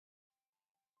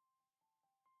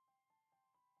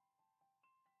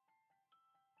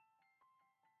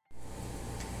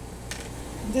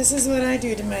This is what I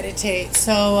do to meditate.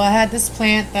 So I had this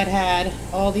plant that had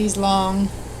all these long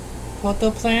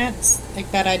pothos plants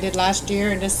like that I did last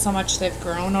year, and just so much they've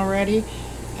grown already.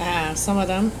 Some of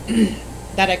them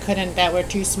that were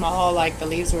too small, like the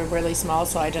leaves were really small,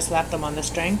 so I just left them on the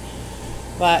string.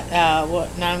 But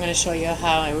now I'm going to show you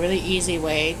how a really easy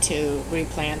way to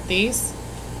replant these,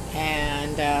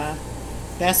 and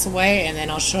best way, and then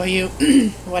I'll show you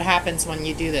what happens when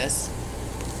you do this.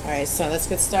 Alright, so let's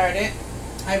get started.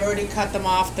 I've already cut them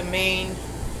off the main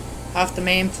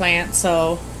plant,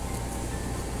 so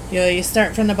you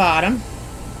start from the bottom.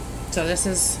 So this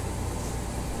is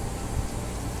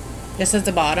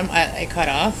the bottom I cut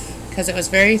off because it was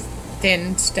very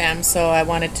thin stem, so I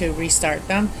wanted to restart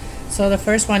them. So the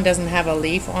first one doesn't have a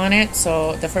leaf on it,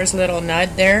 so the first little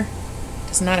nut there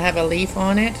does not have a leaf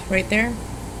on it right there.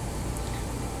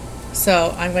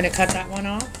 So I'm going to cut that one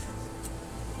off.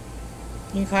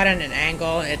 You cut at an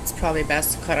angle. It's probably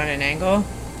best to cut on an angle.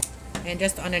 And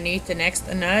just underneath the next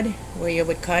nut where you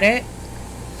would cut it.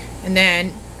 And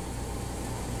then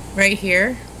right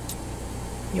here,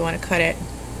 you want to cut it.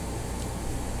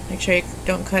 Make sure you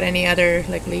don't cut any other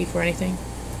like leaf or anything.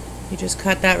 You just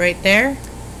cut that right there.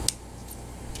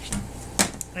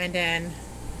 And then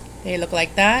they look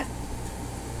like that.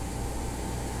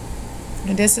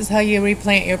 And this is how you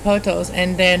replant your pothos.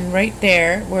 And then right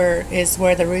there is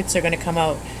where the roots are going to come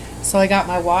out. So I got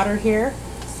my water here.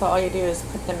 So all you do is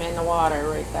put them in the water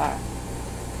right there.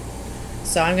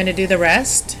 So I'm going to do the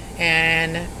rest,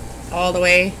 and all the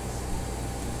way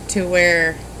to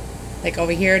where, like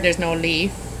over here, there's no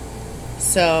leaf.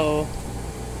 So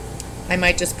I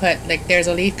might just put, like, there's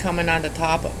a leaf coming on the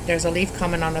top. There's a leaf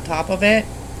coming on the top of it.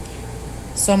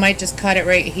 So I might just cut it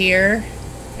right here.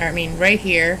 Or I mean right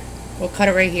here. We'll cut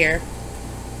it right here,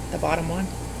 the bottom one.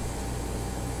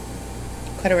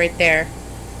 Cut it right there,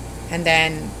 and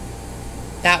then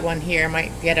that one here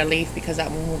might get a leaf because that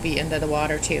one will be into the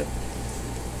water too.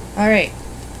 Alright,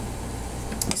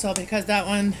 so because that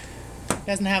one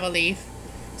doesn't have a leaf,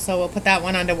 so we'll put that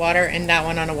one underwater and that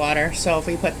one underwater. So if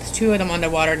we put two of them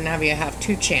underwater, now we have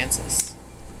two chances.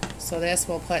 So this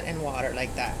we'll put in water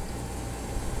like that.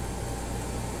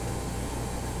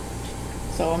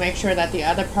 So we'll make sure that the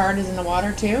other part is in the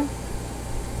water too.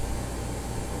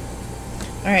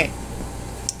 Alright,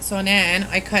 so then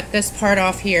I cut this part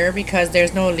off here because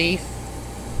there's no leaf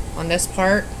on this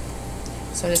part.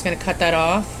 So I'm just going to cut that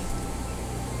off.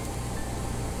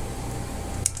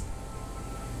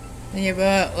 And you have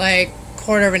about like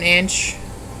 1/4 of an inch,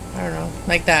 I don't know,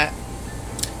 like that.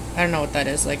 I don't know what that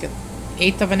is, like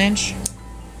 1/8 of an inch.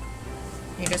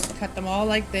 You just cut them all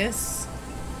like this.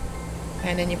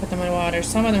 And then you put them in water.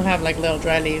 Some of them have like little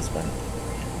dry leaves, but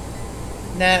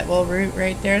that will root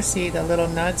right there. See the little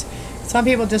nuts? Some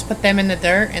people just put them in the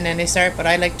dirt and then they start, but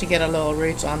I like to get a little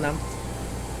roots on them.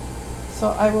 So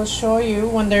I will show you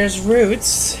when there's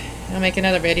roots. I'll make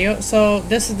another video. So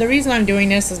this is the reason I'm doing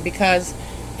this, is because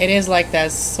it is like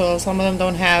this. So some of them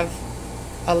don't have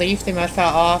a leaf. They might have fell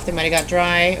off. They might have got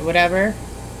dry, whatever.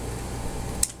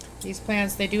 These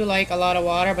plants, they do like a lot of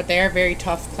water, but they are very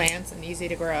tough plants and easy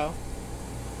to grow.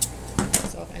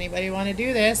 So if anybody want to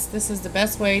do this, this is the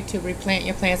best way to replant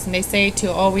your plants. And they say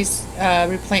to always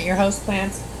replant your house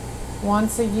plants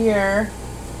once a year.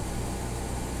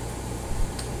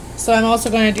 So I'm also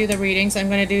going to do the readings. I'm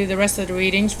going to do the rest of the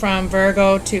readings from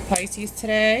Virgo to Pisces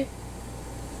today.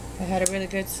 I had a really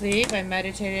good sleep. I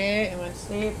meditated and went to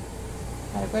sleep.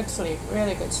 Had a good sleep,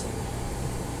 really good sleep.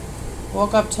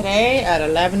 Woke up today at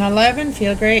 11:11.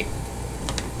 Feel great.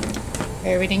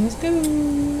 Everything's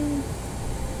good.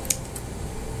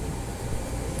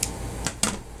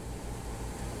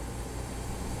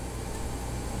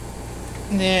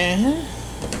 Yeah.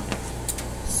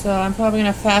 So I'm probably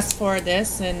gonna fast forward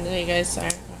this, and you guys are.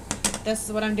 This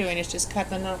is what I'm doing. It's just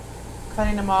cutting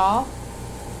them all,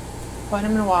 putting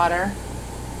them in water,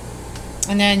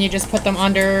 and then you just put them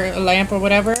under a lamp or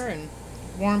whatever, in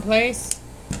warm place,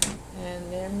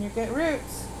 and then you get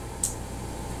roots.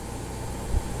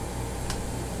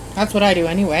 That's what I do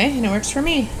anyway, and it works for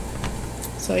me.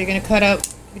 So you're gonna cut out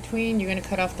between. You're gonna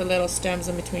cut off the little stems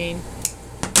in between.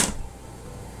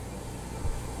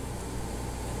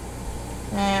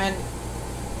 And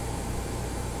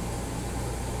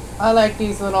I like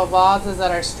these little vases that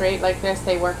are straight like this.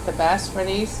 They work the best for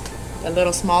these. The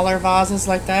little smaller vases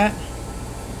like that.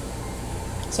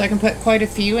 So I can put quite a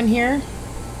few in here.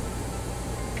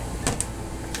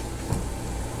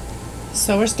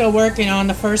 So we're still working on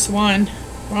the first one.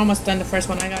 We're almost done the first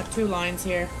one. I got 2 lines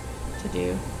here to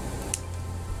do.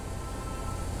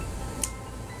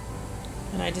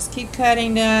 And I just keep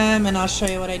cutting them, and I'll show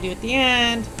you what I do at the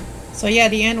end. So yeah,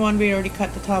 the end one we already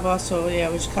cut the top off, so yeah,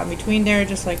 we just cut between there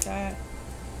just like that.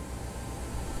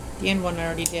 The end one I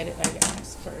already did it, I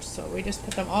guess, first. So we just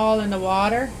put them all in the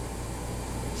water.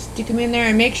 Stick them in there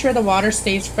and make sure the water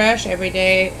stays fresh every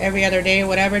day, every other day,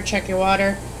 whatever. Check your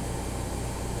water.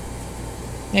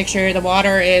 Make sure the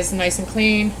water is nice and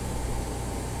clean.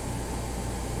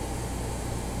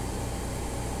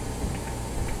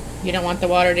 You don't want the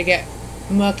water to get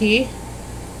mucky.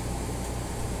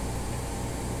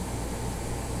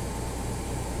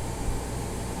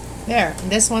 There,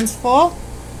 and this one's full.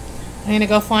 I'm going to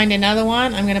go find another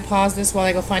one. I'm going to pause this while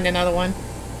I go find another one.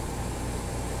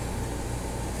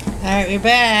 Alright, we're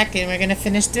back, and we're going to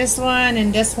finish this one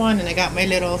and this one, and I got my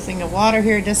little thing of water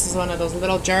here. This is one of those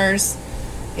little jars.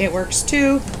 It works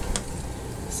too.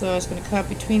 So I was going to cut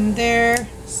between there,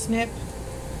 snip,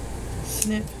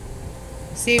 snip.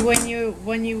 See, when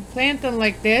you plant them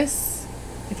like this,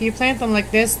 if you plant them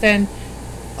like this, then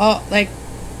like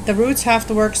the roots have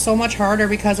to work so much harder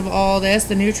because of all this.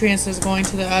 The nutrients is going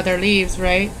to the other leaves,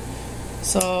 right?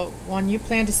 So when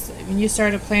you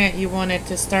start a plant, you want it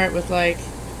to start with like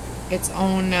its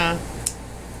own.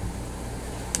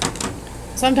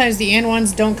 Sometimes the end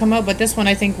ones don't come out, but this one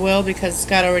I think will because it's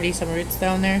got already some roots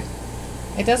down there.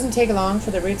 It doesn't take long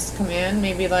for the roots to come in.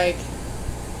 Maybe like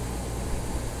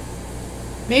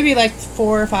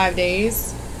 4 or 5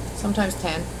 days. Sometimes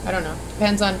 10. I don't know.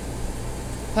 Depends on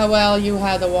how well you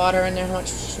have the water in there, how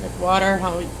much water,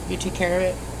 how you take care of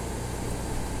it.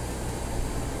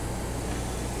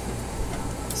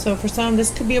 So for some,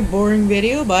 this could be a boring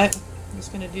video, but I'm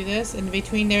just going to do this. In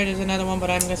between there's another one, but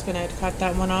I'm just going to cut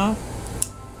that one off.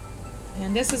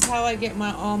 And this is how I get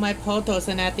all my pothos,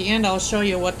 and at the end I'll show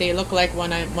you what they look like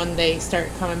when they start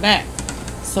coming back.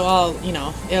 So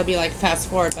it'll be like fast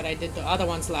forward, but I did the other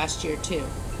ones last year too.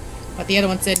 But the other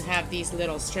ones didn't have these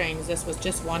little strings. This was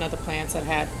just one of the plants that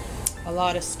had a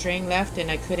lot of string left, and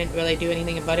I couldn't really do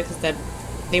anything about it because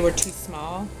they were too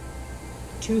small,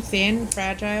 too thin,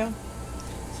 fragile.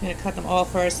 So I'm going to cut them all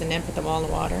first and then put them all in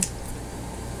the water.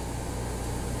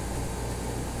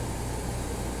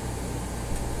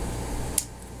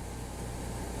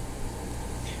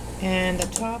 And the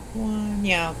top one,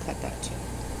 yeah, I'll cut that too.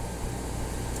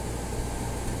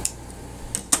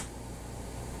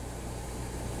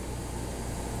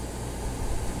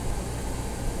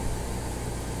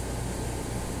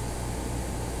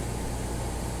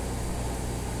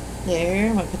 There,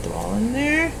 I'm going to put them all in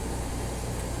there.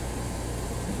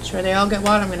 Make sure they all get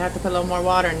water. I'm going to have to put a little more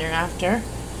water in there after.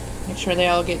 Make sure they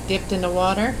all get dipped in the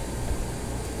water.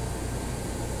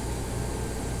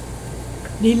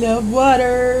 They love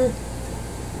water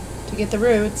to get the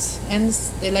roots, and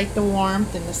they like the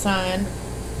warmth and the sun.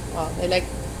 Well, they like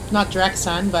not direct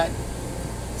sun, but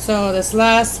so this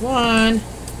last one,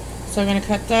 so I'm going to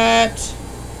cut that.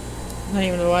 I'm not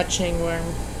even watching where.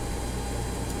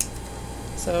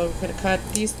 So I'm going to cut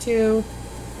these two,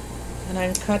 and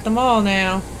I cut them all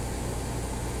now.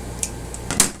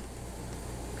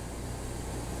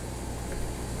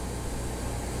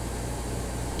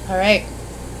 Alright,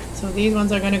 so these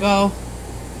ones are going to go.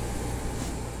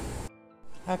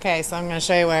 Okay, so I'm going to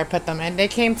show you where I put them. And they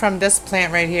came from this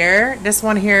plant right here. This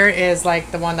one here is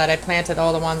like the one that I planted,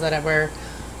 all the ones that were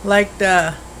like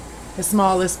the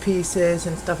smallest pieces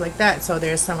and stuff like that. So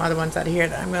there's some other ones out here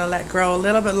that I'm going to let grow a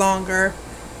little bit longer,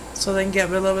 so they can get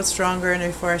a little bit stronger, and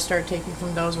before I start taking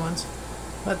from those ones.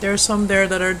 But there's some there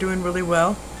that are doing really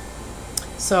well.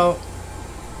 So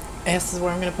this is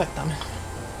where I'm going to put them.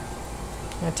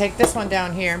 I'm going to take this one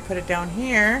down here and put it down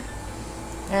here,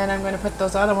 and I'm going to put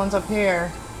those other ones up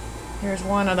here. Here's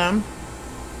one of them.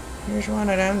 Here's one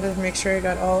of them. Just make sure you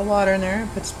got all the water in there.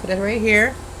 Just put it right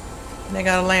here, and I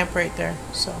got a lamp right there.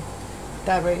 So put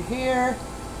that right here.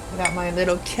 I got my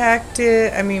little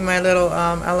cactus. I mean my little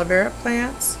aloe vera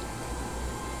plants.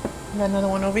 I got another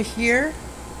one over here.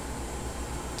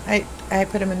 I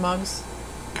put them in mugs.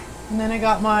 And then I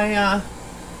got my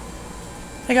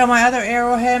other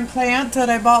arrowhead plant that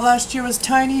I bought last year. Was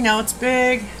tiny, now it's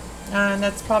big. And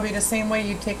that's probably the same way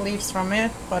you'd take leaves from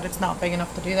it, but it's not big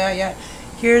enough to do that yet.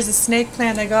 Here's a snake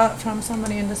plant I got from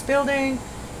somebody in this building.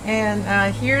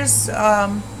 And here's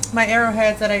my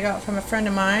arrowheads that I got from a friend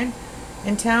of mine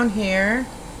in town here.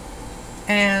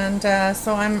 And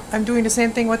so I'm doing the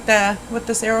same thing with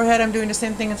this arrowhead. I'm doing the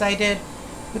same thing as I did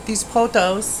with these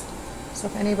pothos. So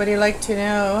if anybody like to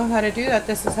know how to do that,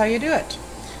 this is how you do it.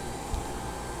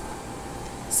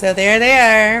 So there they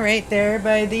are, right there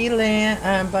by the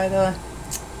lamp. By the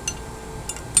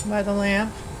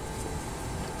lamp.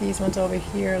 These ones over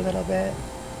here a little bit.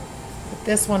 Put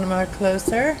this one more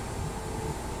closer.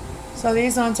 So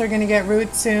these ones are gonna get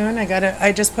roots soon.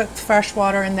 I just put fresh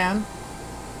water in them.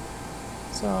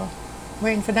 So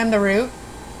waiting for them to root.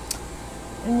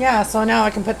 And yeah, so now I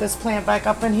can put this plant back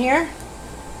up in here.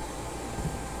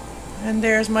 And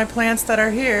there's my plants that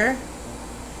are here.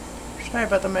 Sorry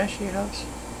about the meshy house.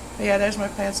 But yeah, there's my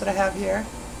plants that I have here.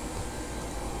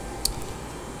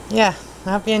 Yeah,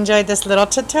 I hope you enjoyed this little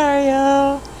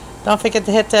tutorial. Don't forget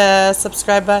to hit the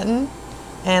subscribe button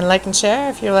and like and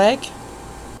share if you like.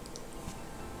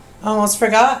 Almost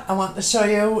forgot, I want to show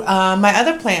you my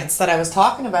other plants that I was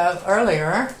talking about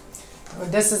earlier.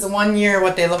 This is 1 year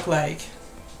what they look like.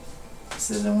 This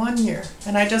is in 1 year.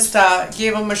 And I just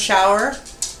gave them a shower.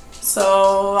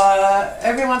 So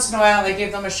every once in a while I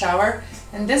give them a shower.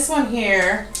 And this one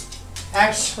here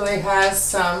actually has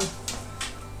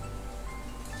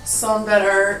some that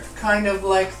are kind of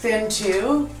like thin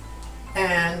too.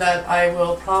 And that I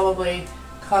will probably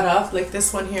cut off, like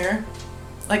this one here.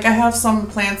 Like I have some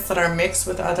plants that are mixed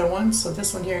with other ones, so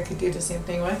this one here I could do the same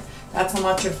thing with. That's how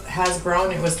much it has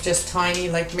grown. It was just tiny,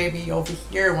 like maybe over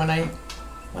here when I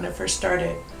first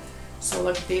started. So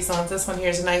look at these ones. This one here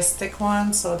is a nice thick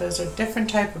one. So those are different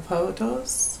type of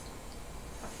pothos.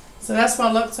 So that's what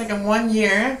it looks like in 1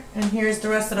 year. And here's the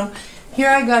rest of them. Here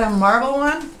I got a marble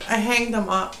one. I hang them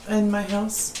up in my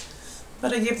house,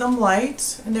 but I give them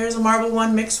light. And there's a marble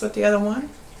one mixed with the other one.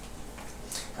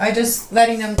 I just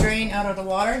letting them drain out of the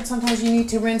water, and sometimes you need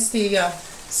to rinse the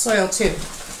soil too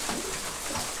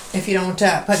if you don't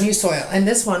put new soil. And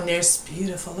this one there's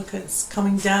beautiful. Look, it's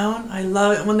coming down. I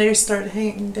love it when they start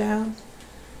hanging down.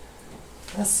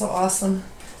 That's so awesome.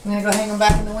 I'm gonna go hang them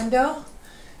back in the window.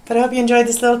 But I hope you enjoyed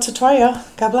this little tutorial.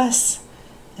 God bless,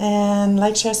 and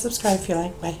like, share, subscribe if you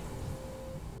like. Bye.